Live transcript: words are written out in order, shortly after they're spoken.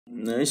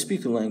I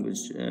speak the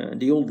language,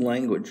 the old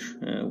language,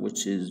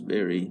 which is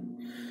very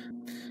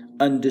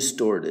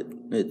undistorted.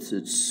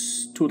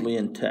 It's totally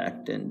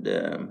intact, and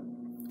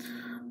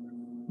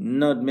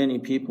not many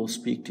people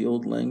speak the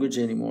old language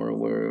anymore,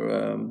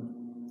 where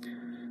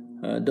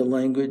the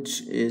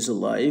language is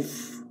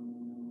alive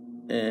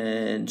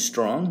and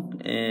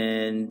strong,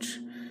 and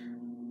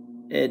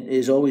it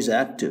is always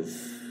active,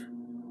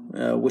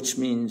 which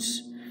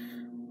means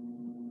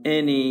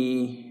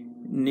any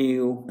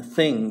new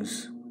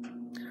things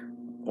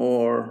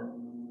or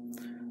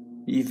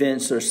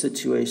events or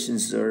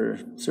situations or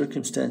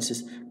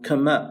circumstances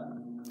come up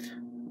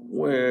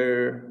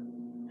where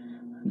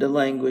the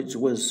language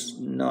was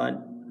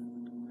not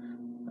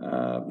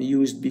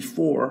used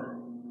before,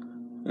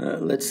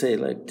 let's say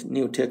like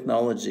new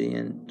technology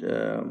and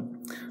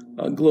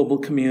a global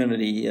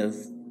community of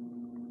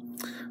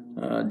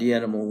the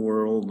animal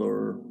world,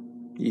 or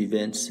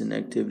events and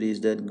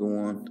activities that go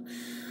on.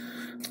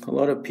 A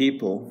lot of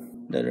people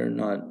that are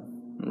not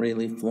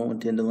really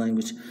fluent in the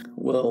language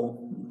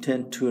will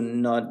tend to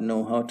not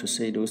know how to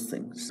say those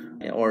things,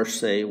 or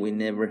say we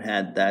never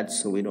had that,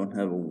 so we don't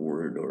have a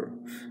word or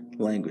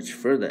language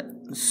for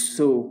that.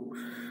 So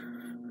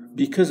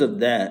because of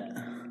that,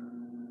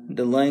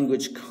 the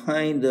language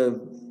kind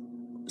of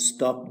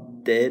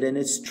stopped dead in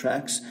its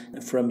tracks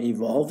from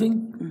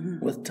evolving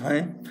with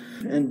time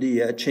and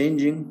the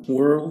changing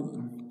world.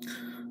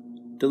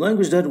 The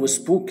language that was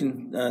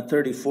spoken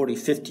 30, 40,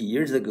 50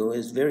 years ago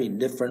is very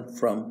different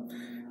from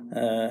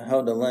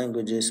how the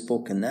language is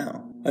spoken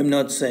now. I'm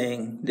not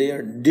saying they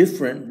are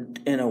different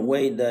in a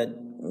way that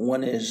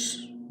one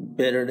is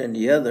better than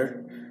the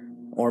other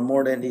or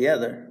more than the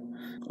other.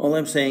 All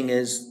I'm saying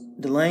is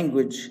the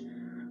language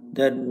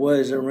that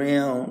was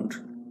around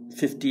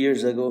 50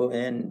 years ago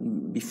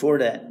and before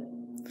that,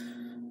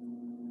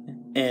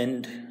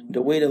 and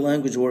the way the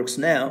language works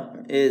now,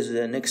 is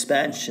an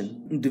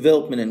expansion,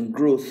 development, and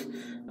growth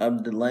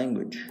of the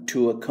language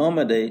to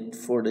accommodate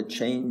for the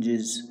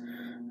changes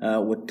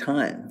with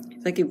time.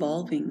 It's like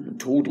evolving.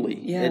 Totally.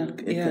 Yeah,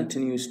 it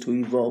continues to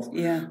evolve.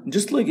 Yeah.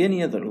 Just like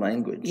any other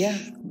language. Yeah.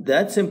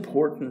 That's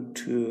important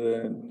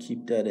to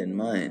keep that in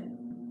mind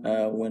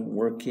when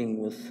working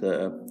with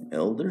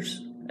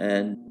elders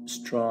and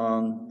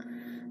strong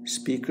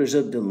speakers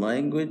of the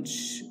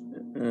language,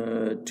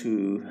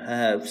 to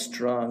have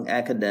strong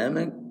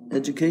academic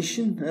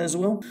education as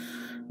well,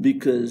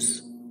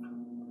 because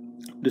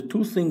the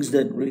two things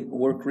that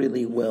work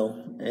really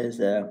well is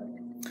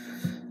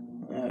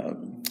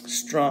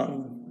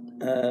strong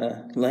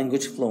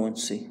language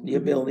fluency, the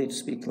ability to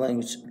speak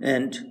language,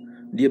 and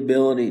the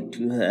ability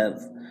to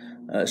have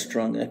a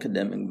strong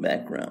academic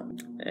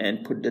background,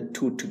 and put the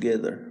two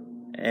together.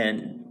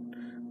 And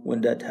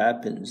when that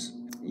happens,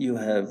 you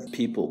have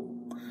people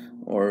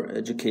or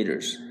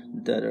educators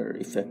that are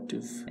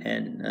effective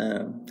and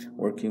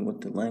working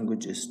with the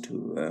languages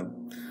to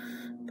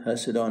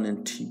pass it on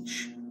and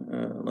teach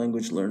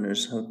language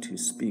learners how to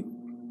speak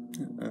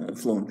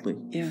fluently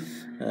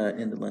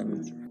in the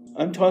language.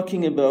 I'm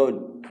talking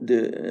about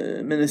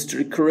the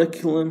ministry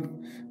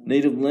curriculum,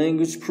 native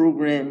language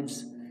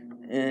programs,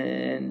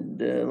 and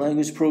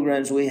language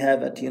programs we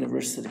have at the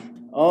university.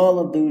 All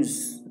of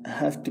those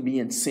have to be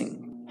in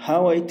sync.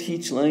 How I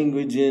teach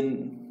language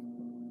in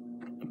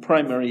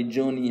primary,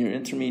 junior,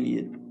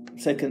 intermediate,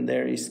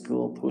 secondary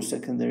school,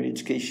 post-secondary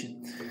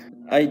education,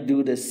 I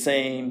do the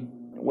same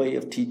way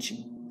of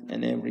teaching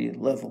in every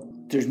level.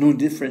 There's no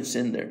difference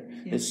in there.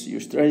 Yeah. It's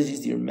your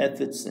strategies, your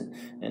methods,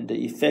 and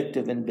the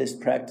effective and best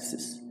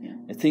practices,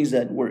 and things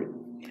that work.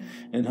 Yeah.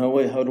 And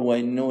how do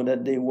I know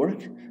that they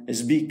work?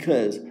 It's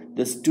because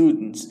the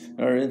students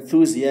are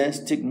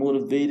enthusiastic,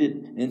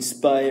 motivated,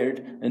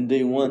 inspired, and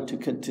they want to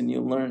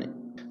continue learning.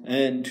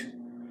 And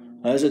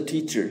as a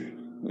teacher,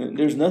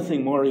 there's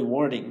nothing more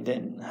rewarding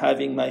than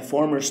having my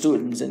former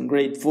students in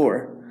grade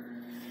 4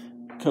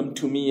 come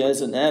to me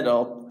as an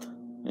adult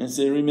and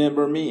say,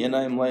 "Remember me?" And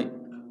I'm like,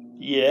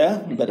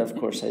 "Yeah," but of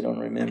course I don't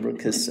remember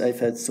because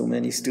I've had so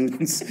many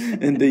students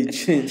and they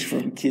change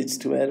from kids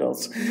to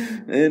adults.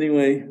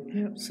 Anyway,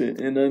 so,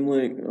 and I'm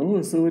like,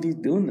 "Oh, so what are you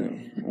doing now?"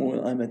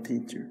 "Well, I'm a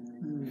teacher.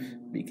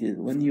 Because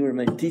when you were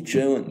my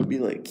teacher, I want to be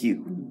like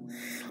you."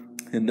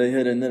 And I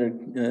had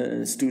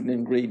another student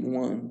in grade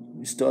 1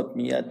 who stopped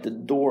me at the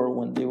door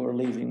when they were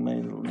leaving my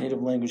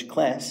native language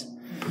class.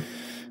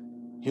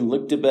 He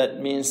looked up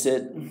at me and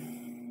said,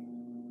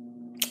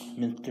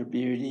 "Mr.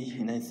 Beardy,"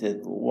 and I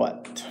said,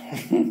 "What?"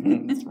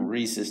 It's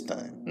recess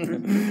time.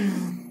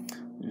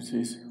 He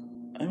says,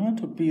 "I want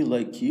to be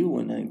like you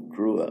when I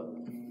grow up."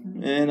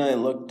 And I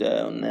looked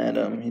down at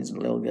him, he's a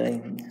little guy.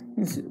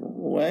 He said,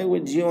 "Why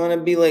would you want to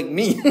be like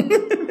me?"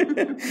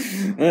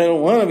 "I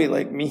don't want to be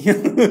like me."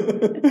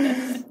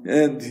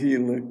 And he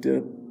looked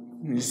up,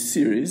 he's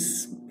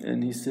serious,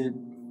 and he said,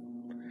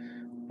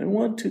 I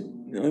want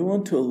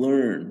to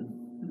learn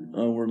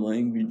our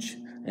language,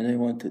 and I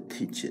want to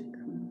teach it."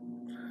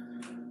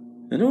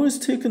 And I was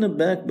taken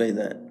aback by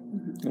that.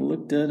 I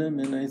looked at him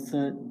and I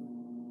thought,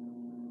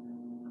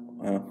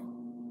 wow,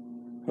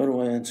 how do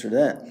I answer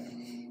that?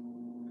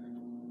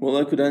 Well,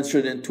 I could answer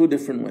it in 2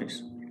 different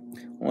ways.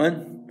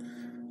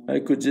 One, I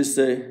could just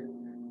say,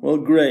 well,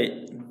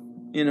 great,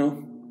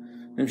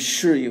 I'm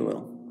sure you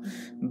will.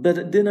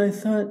 But then I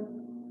thought,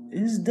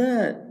 is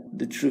that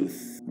the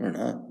truth or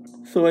not?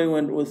 So I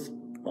went with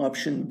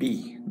option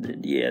B.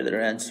 The other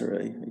answer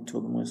I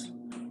told them was,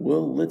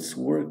 well, let's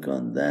work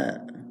on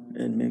that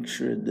and make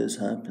sure it does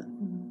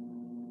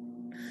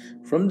happen.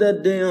 From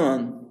that day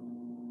on,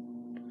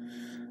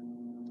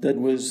 that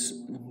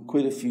was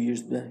quite a few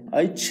years back,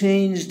 I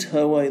changed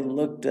how I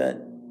looked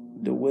at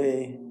the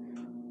way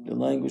the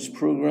language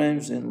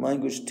programs and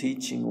language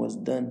teaching was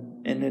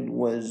done, and it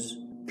was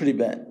pretty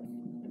bad,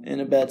 in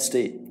a bad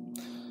state.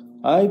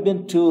 I've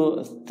been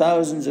to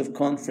thousands of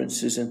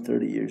conferences in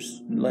 30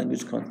 years,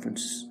 language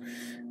conferences,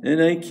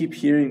 and I keep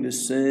hearing the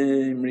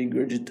same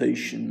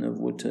regurgitation of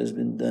what has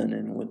been done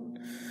and what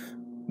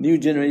new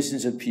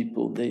generations of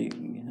people, they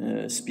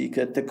speak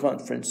at the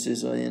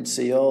conferences and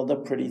say all the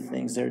pretty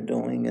things they're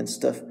doing and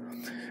stuff.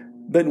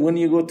 But when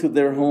you go to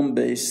their home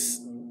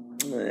base,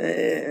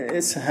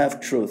 it's a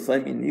half-truth. I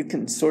mean, you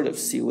can sort of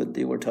see what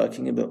they were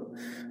talking about.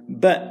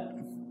 But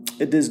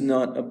it does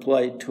not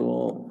apply to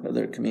all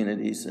other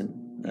communities and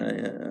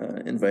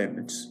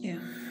environments. Yeah.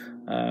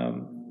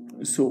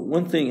 So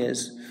one thing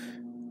is,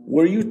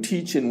 where you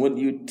teach and what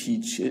you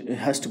teach, it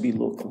has to be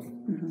local.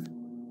 Mm-hmm.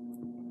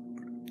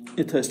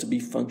 It has to be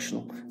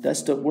functional.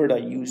 That's the word I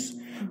use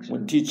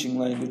when teaching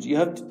language. You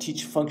have to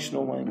teach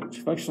functional language.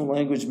 Functional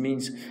language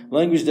means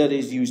language that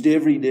is used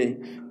every day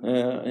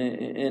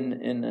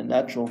in a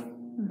natural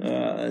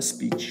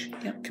speech,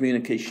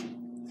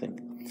 communication thing.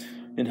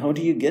 And how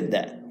do you get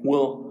that?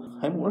 Well,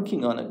 I'm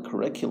working on a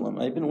curriculum.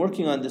 I've been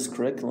working on this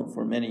curriculum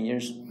for many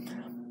years.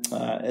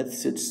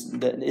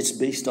 It's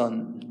based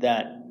on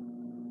that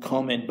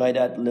comment by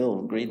that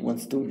little grade 1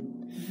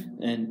 student,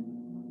 and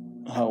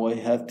how I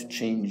have to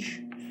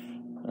change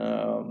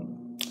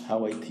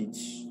how I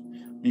teach,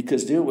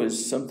 because there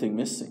was something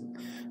missing.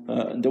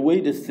 The way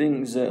the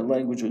things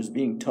language was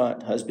being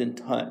taught has been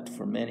taught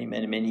for many,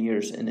 many, many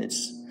years, and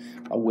it's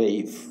a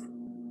wave.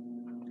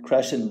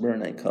 Crash and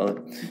burn, I call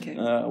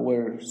it,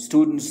 where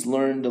students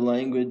learn the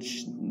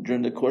language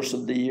during the course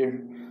of the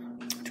year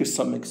to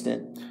some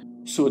extent.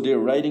 So they're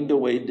riding the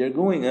wave, they're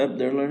going up,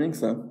 they're learning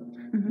some.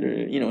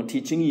 They're,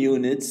 teaching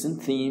units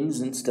and themes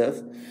and stuff,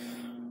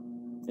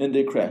 and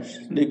they crash.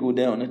 They go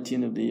down at the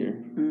end of the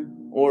year,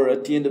 or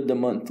at the end of the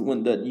month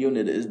when that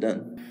unit is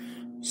done.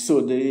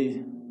 So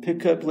they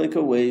pick up like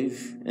a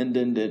wave, and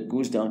then that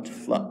goes down to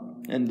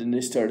flop, and then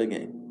they start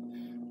again.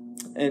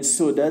 And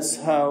so that's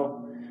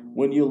how,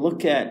 when you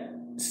look at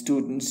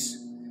students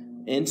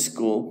in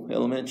school,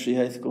 elementary,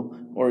 high school,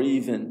 or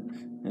even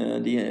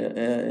the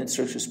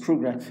instructors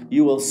program,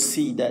 you will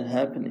see that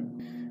happening.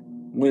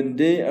 When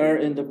they are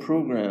in the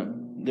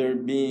program, they're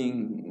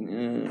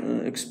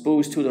being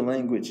exposed to the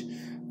language.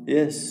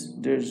 Yes,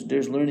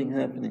 there's learning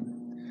happening.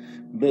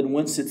 But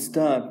once it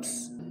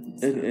stops,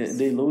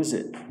 they lose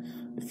it.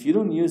 If you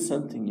don't use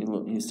something,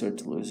 you start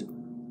to lose it.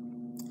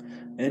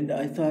 And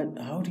I thought,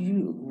 how do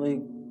you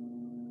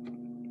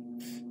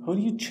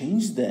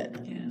change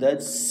that? Yeah.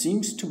 That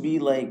seems to be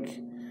like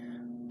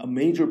a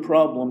major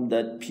problem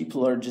that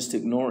people are just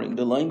ignoring.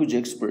 The language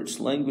experts,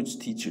 language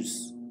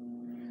teachers,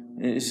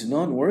 it's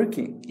not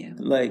working. Yeah.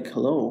 Like,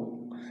 hello,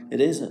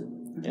 it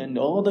isn't. And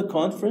all the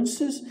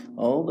conferences,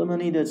 all the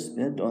money that's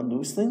spent on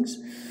those things,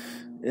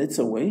 it's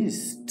a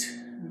waste.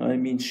 I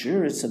mean,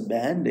 sure, it's a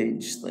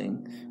bandage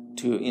thing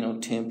to,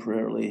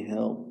 temporarily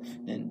help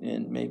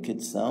and make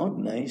it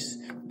sound nice,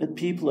 but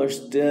people are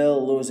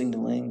still losing the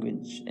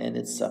language and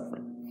it's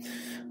suffering.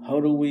 How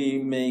do we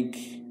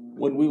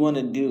what we want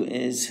to do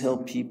is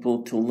help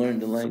people to learn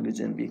the language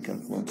and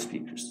become fluent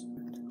speakers.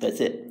 That's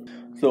it.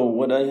 So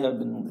what I have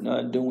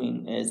been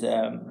doing is,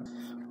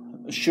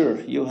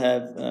 sure, you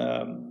have,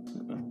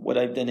 what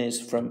I've done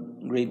is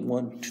from grade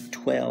 1 to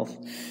 12,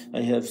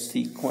 I have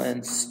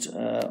sequenced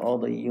all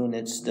the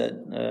units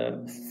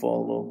that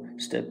follow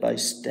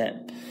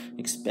step-by-step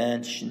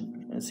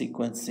expansion and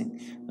sequencing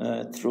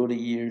through the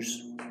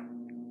years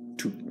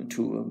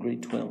to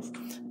grade 12.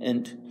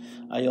 And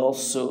I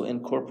also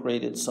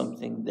incorporated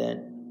something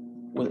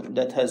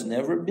that has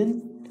never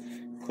been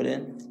put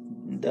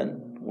in,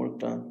 done,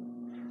 worked on,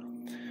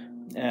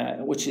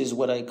 which is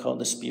what I call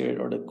the spirit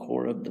or the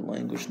core of the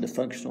language, the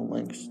functional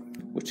language,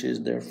 which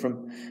is there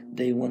from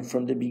day one,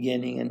 from the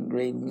beginning in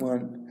grade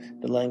 1,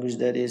 the language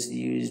that is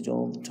used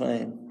all the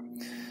time.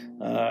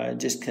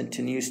 Just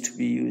continues to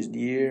be used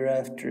year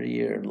after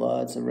year,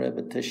 lots of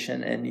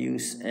repetition and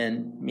use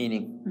and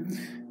meaning.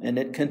 And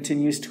it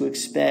continues to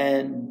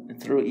expand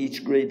through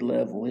each grade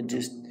level. It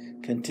just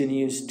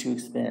continues to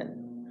expand.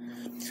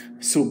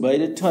 So by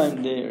the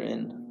time they're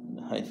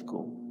in high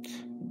school,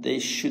 they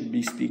should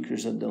be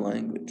speakers of the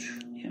language.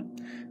 Yeah.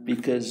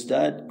 Because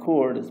that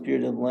core, the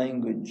spirit of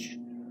language,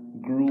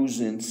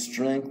 grows and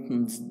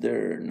strengthens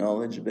their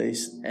knowledge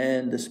base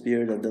and the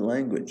spirit of the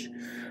language.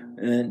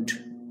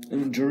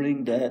 And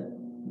during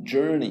that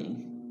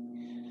journey,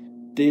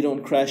 they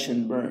don't crash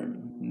and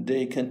burn.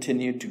 They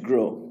continue to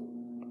grow.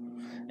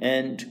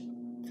 And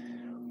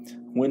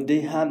when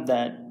they have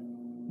that,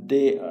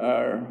 they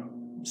are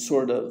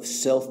sort of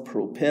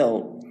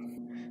self-propelled.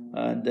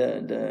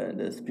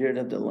 The spirit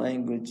of the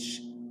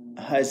language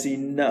has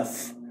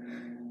enough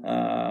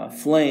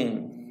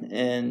flame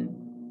and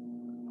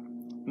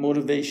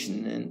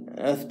motivation and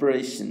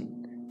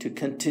aspiration to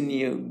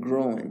continue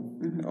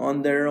growing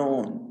on their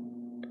own.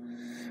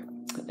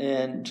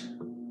 And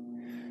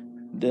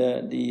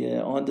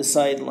the on the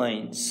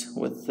sidelines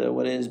with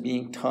what is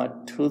being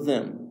taught to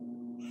them,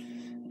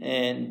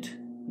 and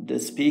the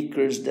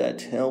speakers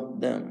that help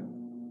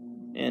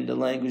them, and the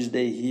language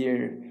they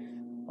hear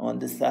on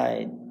the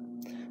side,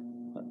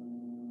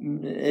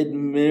 it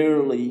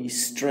merely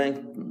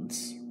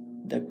strengthens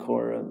the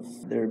core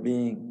of their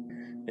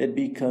being. It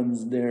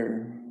becomes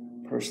their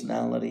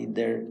personality,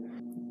 their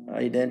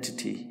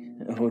identity,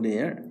 who they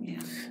are.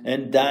 Yeah.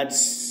 And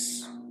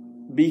that's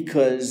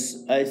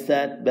because I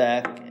sat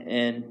back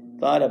and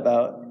thought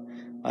about,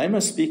 I'm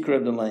a speaker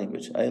of the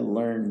language. I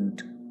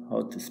learned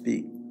how to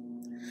speak.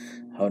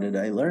 How did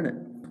I learn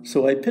it?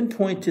 So I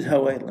pinpointed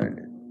how I learned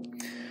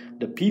it.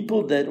 The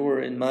people that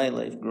were in my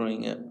life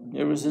growing up,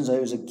 ever since I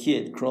was a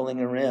kid crawling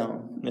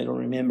around, I don't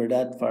remember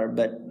that far,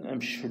 but I'm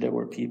sure there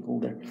were people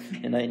there,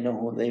 and I know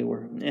who they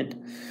were. And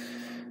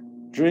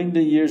during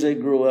the years I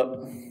grew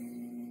up,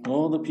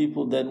 all the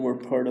people that were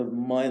part of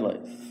my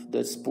life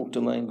that spoke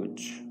the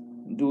language,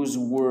 those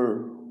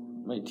were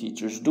my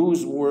teachers.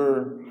 Those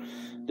were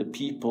the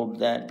people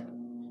that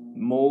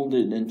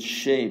molded and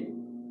shaped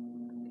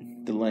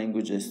the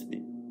language I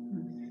speak.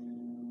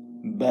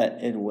 But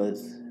it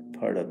was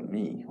part of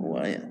me, who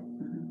I am.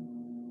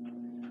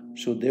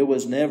 So there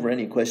was never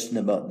any question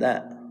about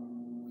that.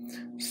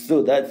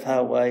 So that's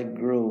how I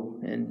grew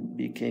and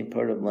became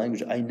part of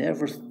language. I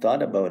never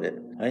thought about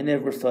it. I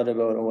never thought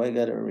about, I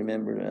got to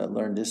remember,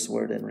 learn this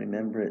word and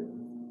remember it.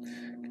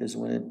 Because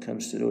when it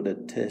comes to do the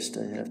test,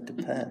 I have to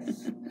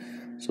pass.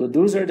 So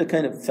those are the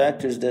kind of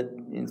factors that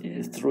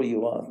throw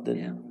you off,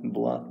 that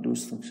block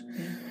those things.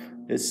 Yeah.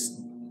 It's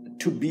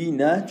to be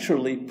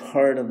naturally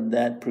part of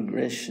that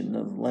progression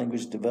of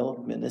language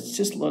development. It's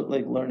just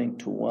like learning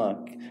to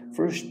walk.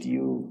 First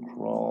you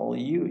crawl,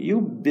 you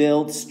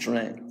build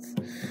strength,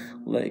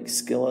 like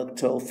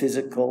skeletal,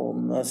 physical,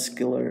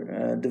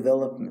 muscular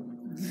development.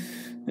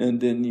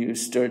 And then you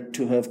start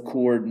to have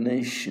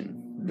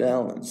coordination,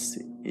 balance,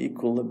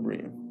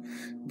 equilibrium,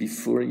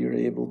 before you're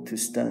able to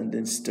stand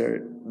and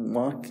start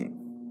walking.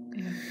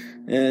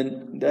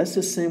 And that's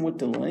the same with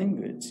the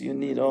language. You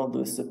need all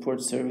those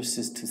support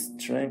services to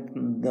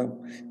strengthen them,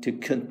 to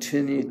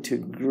continue to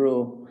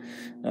grow.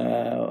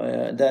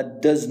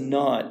 That does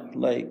not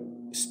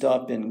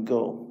stop and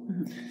go.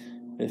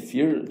 If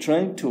you're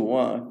trying to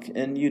walk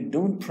and you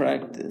don't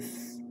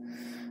practice,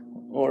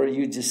 or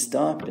you just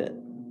stop it,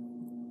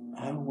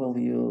 how will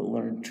you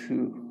learn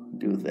to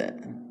do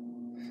that?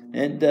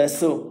 And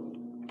so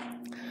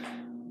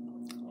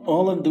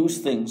all of those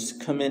things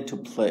come into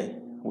play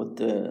with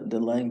the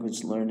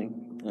language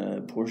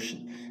learning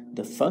portion.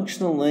 The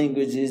functional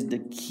language is the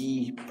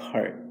key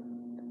part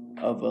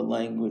of a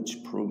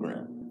language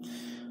program.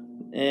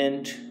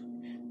 And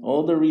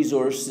all the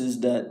resources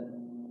that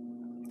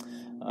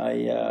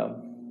I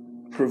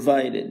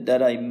provided,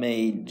 that I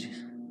made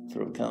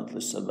through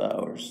countless of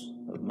hours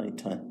of my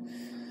time,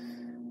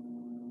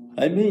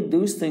 I made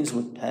those things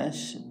with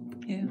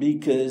passion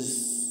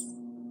because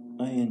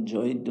I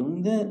enjoyed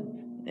doing that,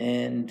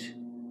 and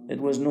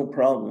it was no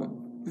problem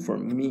for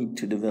me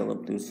to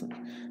develop those things.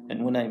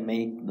 And when I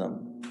make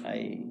them,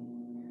 I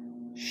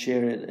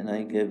share it and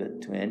I give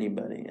it to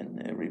anybody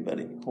and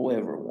everybody,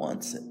 whoever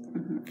wants it.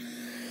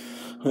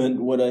 And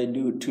what I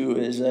do too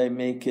is I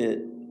make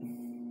it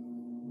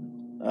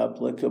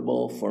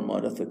applicable for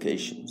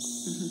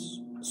modifications,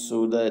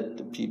 so that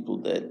the people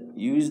that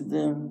use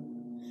them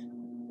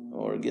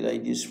or get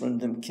ideas from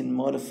them can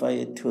modify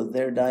it to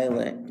their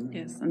dialect.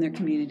 Yes, and their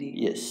community.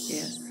 Yes.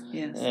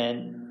 Yes.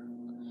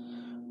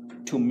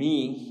 And to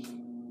me,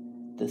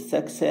 the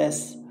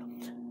success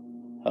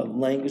of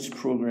language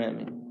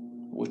programming,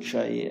 which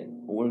I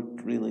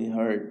worked really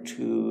hard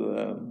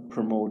to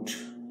promote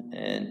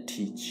and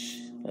teach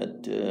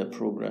at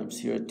programs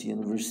here at the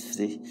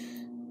university,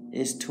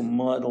 is to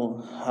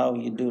model how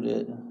you do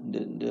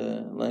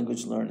the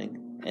language learning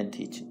and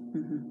teaching,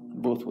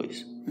 both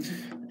ways.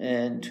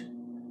 And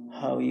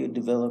how you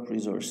develop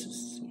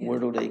resources. Where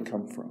do they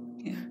come from?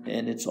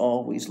 And it's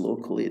always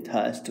locally. It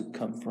has to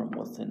come from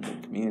within the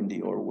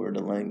community or where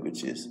the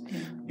language is.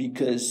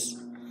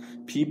 Because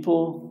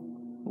people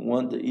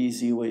want the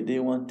easy way. They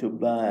want to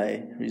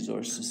buy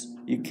resources.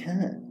 You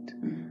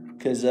can't.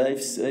 Because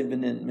I've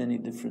been in many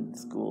different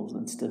schools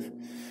and stuff,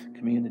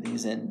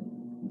 communities, and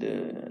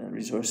the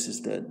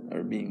resources that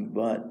are being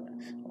bought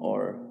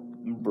or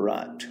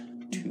brought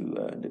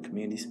to the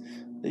communities,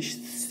 they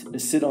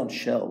sit on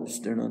shelves.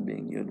 They're not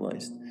being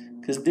utilized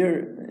because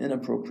they're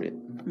inappropriate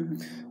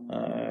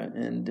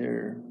and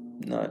they're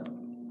not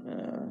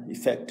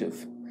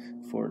effective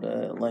for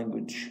the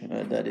language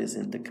that is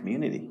in the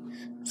community.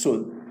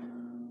 So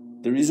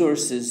the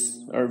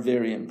resources are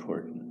very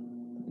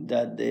important,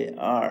 that they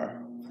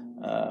are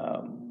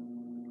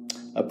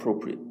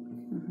appropriate.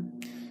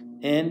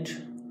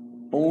 And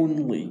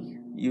only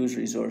use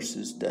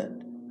resources that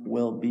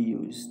will be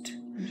used.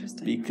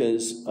 Interesting.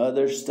 Because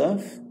other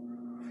stuff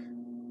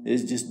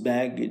is just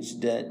baggage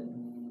that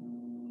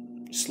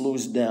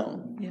slows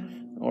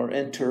down or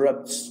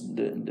interrupts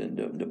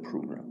the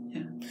program.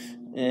 Yeah.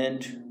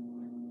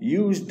 And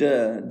use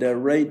the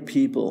right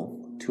people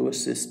to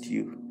assist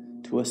you,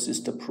 to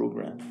assist the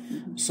program.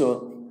 Mm-hmm.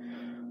 So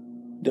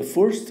the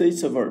four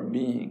states of our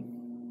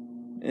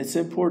being, it's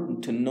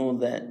important to know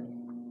that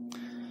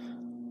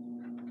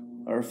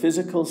our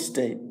physical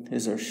state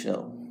is our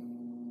shell.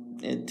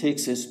 It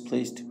takes us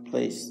place to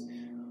place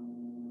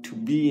to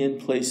be in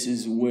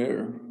places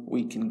where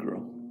we can grow.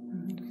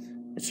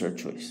 Mm-hmm. It's our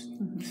choice.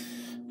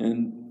 Mm-hmm.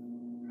 And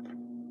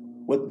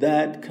with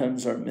that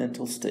comes our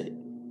mental state,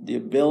 the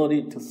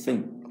ability to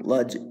think,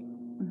 logic,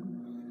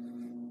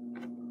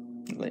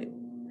 like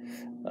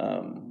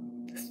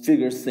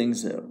figure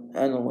things out,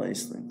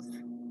 analyze things.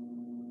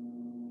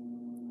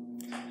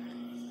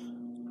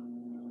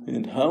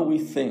 And how we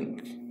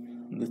think,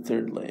 the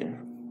third layer,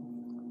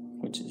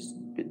 which is a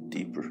bit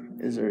deeper,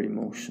 is our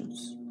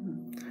emotions.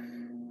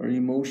 Our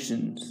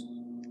emotions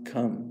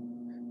come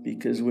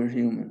because we're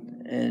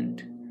human,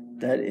 and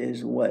that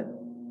is what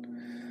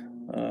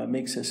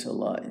makes us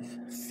alive,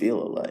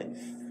 feel alive,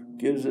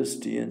 gives us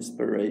the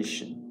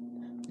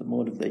inspiration, the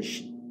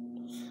motivation,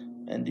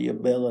 and the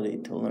ability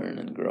to learn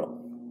and grow.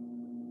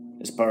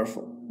 It's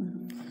powerful.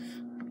 Mm-hmm.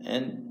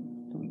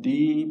 And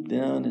deep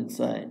down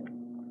inside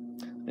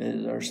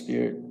is our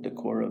spirit, the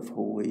core of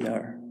who we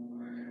are.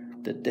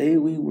 The day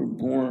we were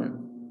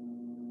born,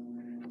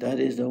 that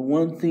is the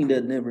one thing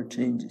that never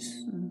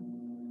changes.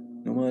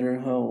 Mm-hmm. No matter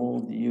how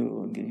old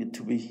you get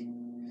to be.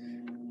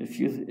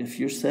 If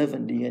you're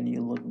 70 and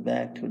you look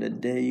back to the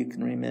day you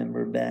can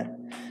remember back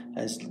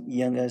as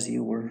young as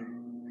you were,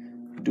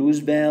 those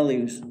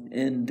values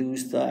and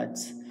those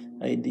thoughts,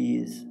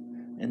 ideas,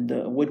 and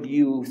what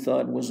you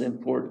thought was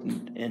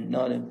important and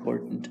not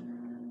important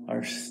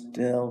are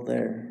still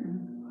there.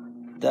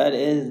 Mm-hmm. That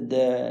is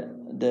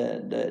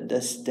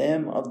the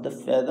stem of the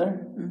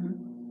feather.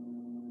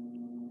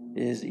 Mm-hmm.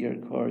 Is your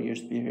core, your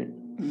spirit.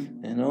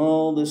 Mm-hmm. And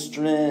all the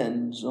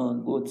strands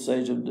on both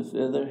sides of the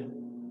feather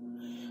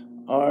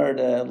are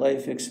the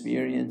life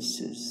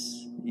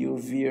experiences you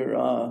veer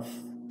off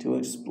to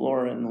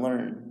explore and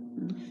learn.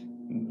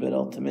 Mm-hmm. But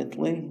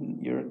ultimately,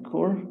 your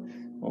core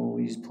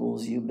always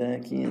pulls you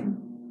back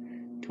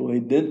in to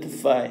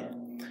identify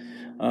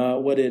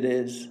what it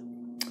is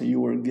you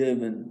were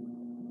given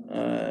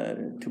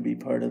to be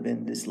part of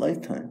in this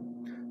lifetime,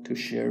 to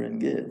share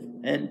and give.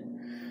 And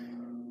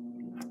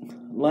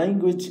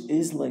language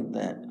is like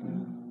that.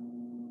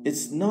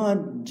 It's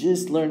not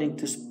just learning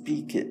to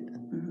speak it.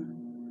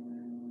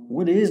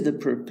 What is the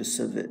purpose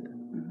of it?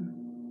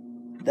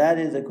 Mm-hmm. That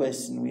is the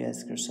question we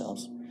ask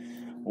ourselves.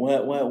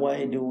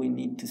 Why do we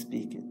need to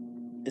speak it?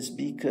 It's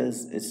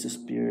because it's the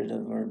spirit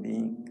of our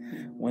being.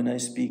 When I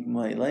speak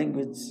my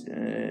language,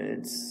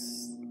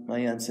 it's my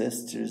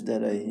ancestors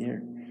that I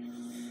hear.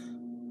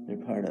 They're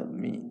part of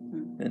me,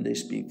 and they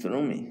speak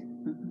through me.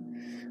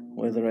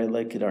 Whether I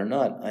like it or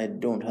not, I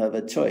don't have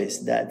a choice.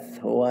 That's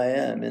who I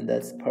am, and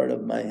that's part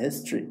of my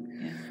history.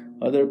 Yeah.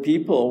 Other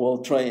people will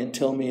try and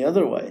tell me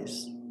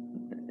otherwise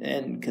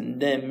and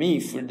condemn me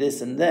for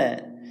this and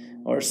that,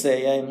 or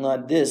say I'm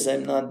not this,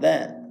 I'm not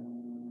that.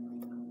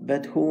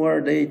 But who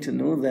are they to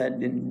know that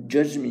and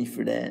judge me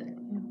for that?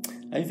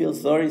 I feel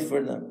sorry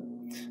for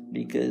them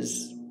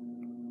because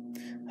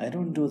I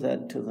don't do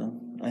that to them.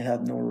 I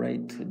have no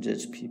right to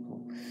judge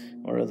people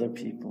or other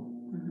people.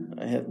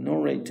 I have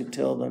no right to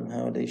tell them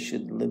how they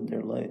should live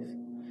their life.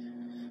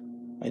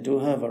 I do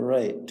have a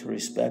right to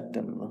respect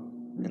them, though.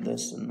 And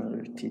that's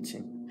another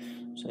teaching,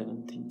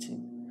 7th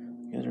teaching.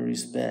 You got to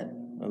respect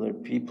other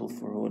people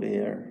for who they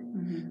are,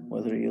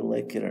 whether you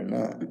like it or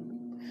not,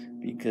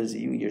 because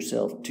you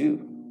yourself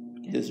too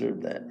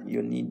deserve that.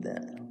 You need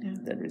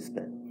that, that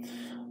respect.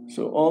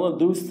 So all of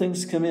those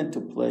things come into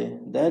play.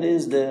 That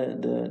is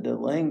the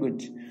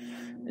language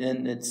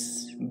in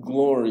its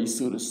glory,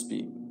 so to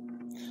speak.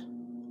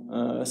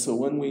 So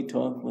when we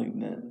talk like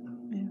that,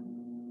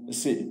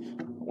 see,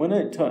 when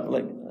I talk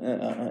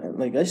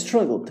like I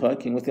struggle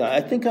talking with you.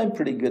 I think I'm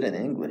pretty good in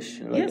English.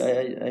 Like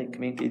yes. I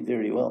communicate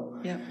very well.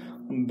 Yeah.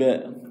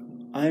 But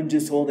I'm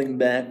just holding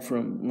back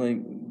from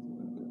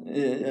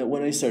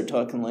when I start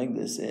talking like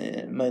this,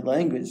 my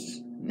language,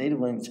 native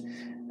language,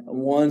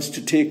 wants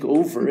to take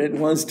over. It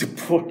wants to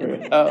pour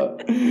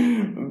out.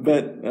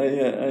 But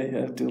I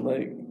have to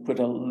put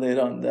a lid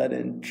on that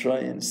and try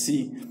and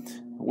see.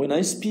 When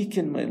I speak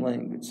in my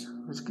language,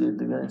 it's good.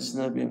 The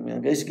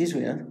Anishinaabe, guys,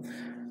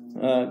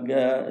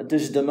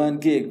 there's the man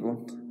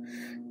giggle.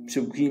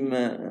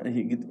 Shukima,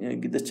 he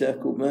get the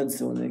chaco man,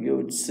 so they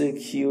go sick.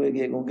 He will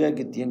get on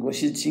Gagatian. What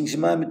she thinks,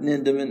 Mammy,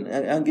 and them and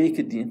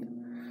Angakadian.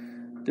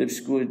 The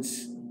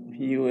schools,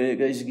 he will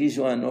guys gives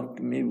one of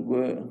me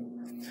were.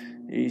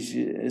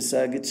 Is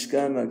Saget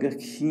Skama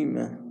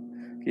Gakima.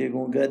 He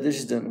go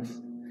gathers them.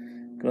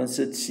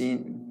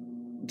 Concertin,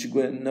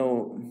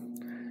 Jiguano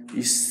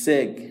is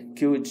seg,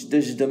 Kewich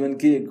Dish them and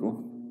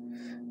giggle.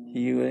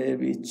 hiwe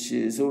which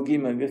zogi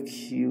magak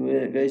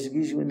hiwe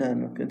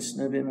gaisgijunano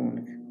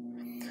kansnabemonik.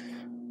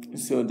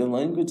 So the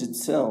language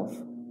itself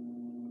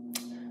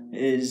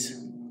is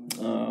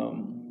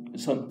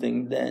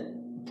something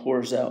that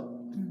pours out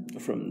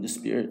from the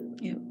spirit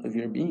of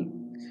your being.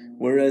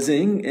 Whereas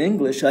in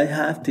English, I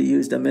have to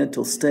use the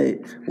mental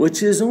state,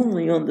 which is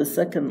only on the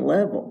second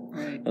level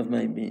of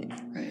my being,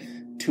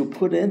 to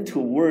put into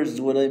words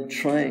what I'm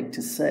trying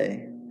to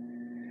say.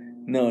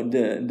 No,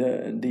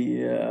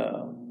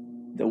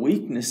 the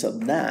weakness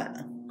of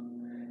that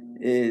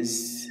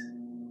is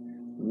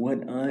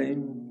what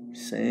I'm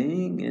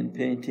saying and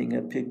painting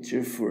a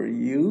picture for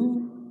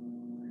you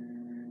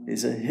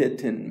is a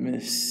hit and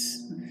miss.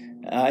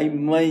 I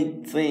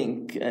might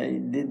think I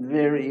did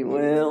very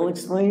well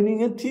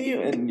explaining it to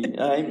you, and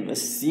I'm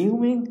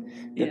assuming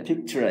the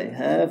picture I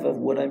have of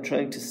what I'm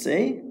trying to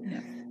say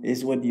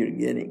is what you're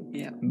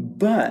getting.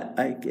 But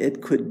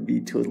it could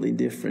be totally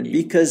different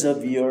because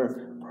of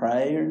your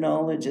prior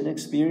knowledge and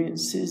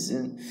experiences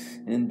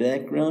and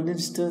background and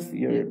stuff.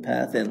 Your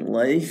path in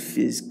life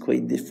is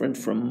quite different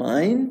from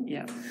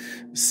mine.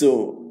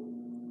 So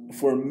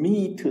for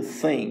me to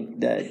think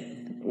that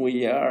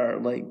we are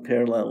like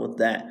parallel with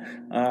that,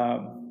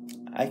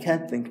 I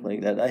can't think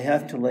like that. I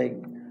have to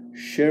like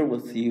share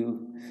with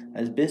you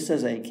as best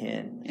as I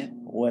can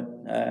what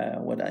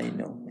I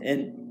know,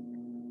 and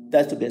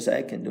that's the best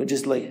I can do.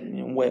 Just like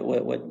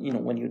what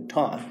when you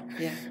talk,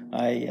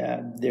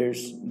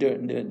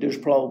 there's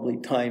probably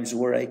times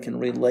where I can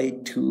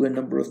relate to a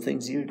number of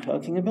things you're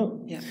talking about,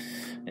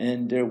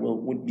 and there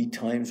would be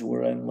times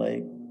where I'm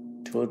like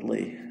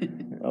totally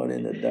out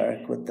in the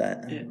dark with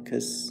that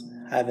because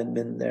haven't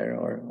been there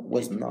or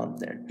was not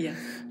there.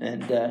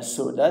 And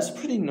so that's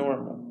pretty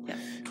normal.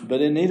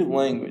 But in native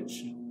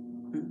language,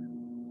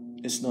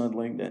 it's not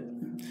like that.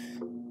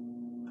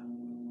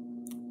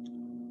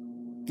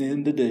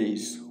 In the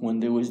days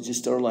when there was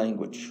just our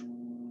language,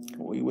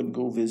 we would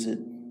go visit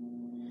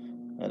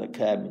at a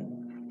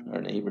cabin, our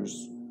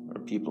neighbors,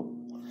 our people.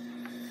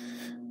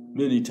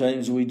 Many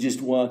times we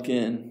just walk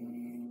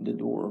in the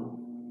door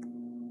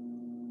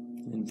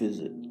and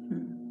visit.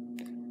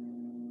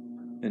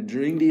 And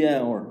during the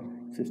hour,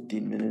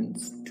 15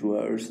 minutes, 2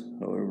 hours,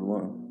 however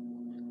long,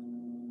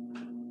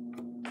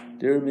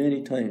 there are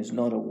many times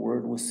not a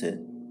word was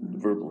said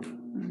verbally.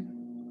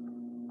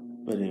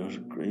 But it was a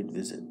great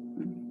visit.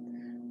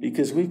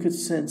 Because we could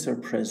sense our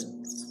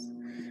presence.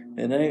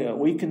 And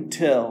we can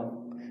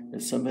tell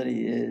if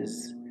somebody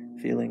is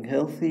feeling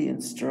healthy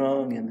and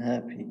strong and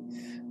happy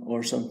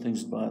or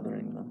something's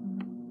bothering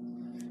them.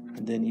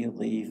 And then you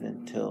leave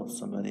and tell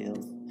somebody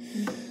else,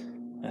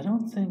 I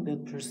don't think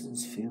that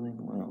person's feeling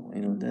well.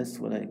 That's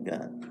what I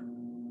got.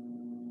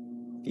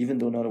 Even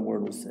though not a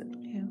word was said.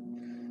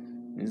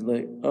 He's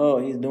like, oh,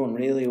 he's doing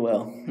really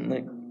well.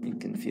 Like, you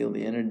can feel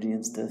the energy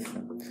and stuff.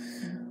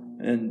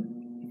 And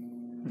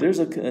there's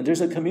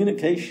a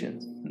communication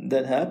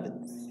that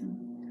happens.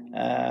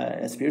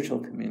 A spiritual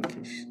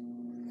communication.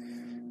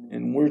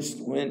 And words,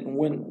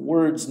 when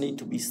words need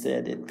to be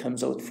said, it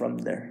comes out from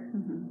there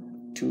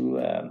to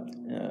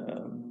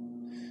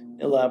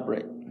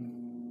elaborate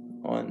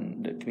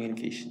on the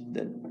communication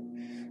that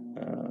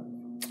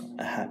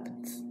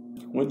happens.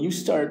 When you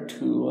start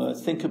to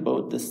think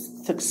about the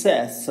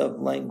success of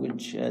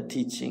language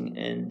teaching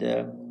and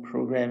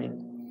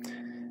programming,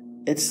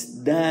 it's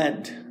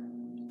that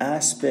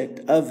aspect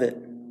of it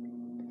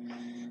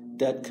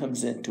that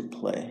comes into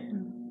play.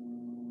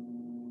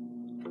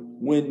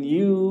 When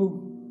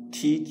you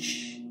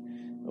teach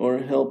or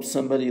help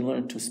somebody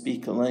learn to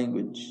speak a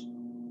language,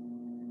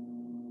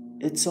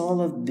 it's all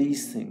of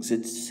these things.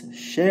 It's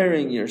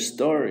sharing your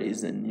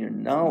stories and your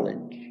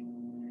knowledge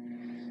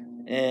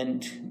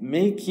and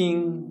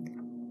making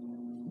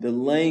the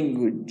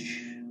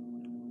language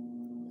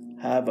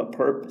have a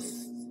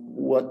purpose.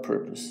 What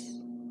purpose?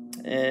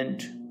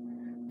 And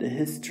the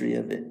history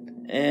of it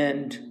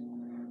and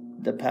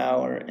the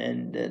power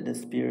and the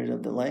spirit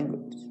of the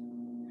language.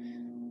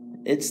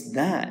 It's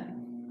that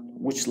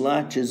which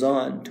latches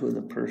on to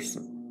the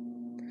person.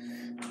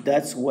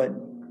 That's what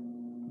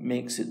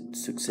makes it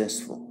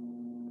successful.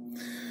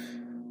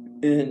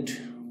 And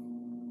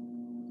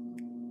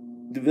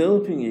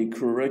developing a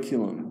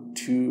curriculum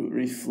to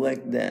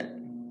reflect that.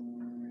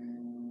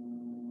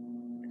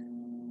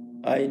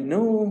 I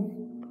know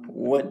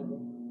what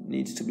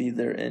needs to be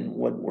there and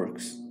what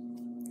works.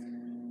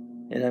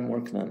 And I'm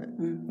working on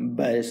it.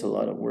 But it's a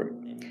lot of work.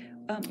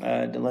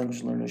 The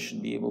language learner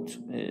should be able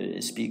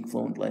to speak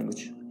fluent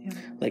language.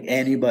 Like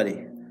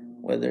anybody,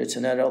 whether it's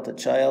an adult, a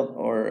child,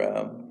 or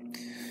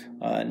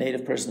a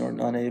native person or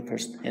non-native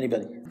person,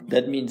 anybody.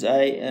 That means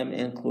I am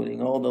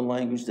including all the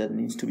language that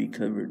needs to be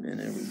covered in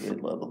every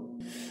grade level.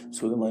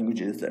 So the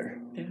language is there.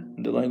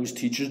 The language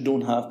teachers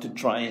don't have to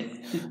try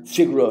and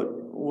figure out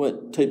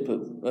what type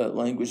of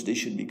language they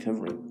should be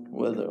covering,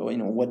 whether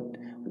what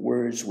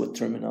words, what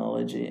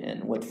terminology,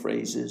 and what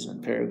phrases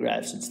and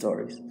paragraphs and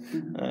stories.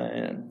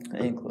 And I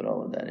include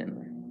all of that in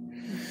there.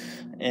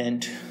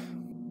 And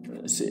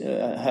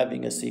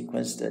having a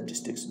sequence that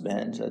just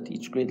expands at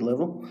each grade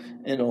level,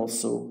 and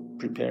also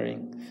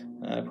preparing,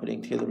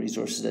 putting together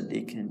resources that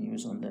they can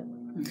use on that.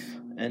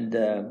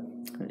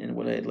 And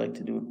what I'd like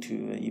to do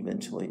too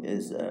eventually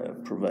is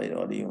provide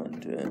audio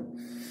and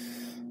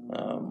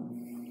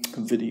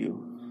video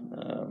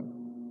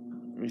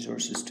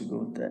resources to go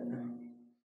with that.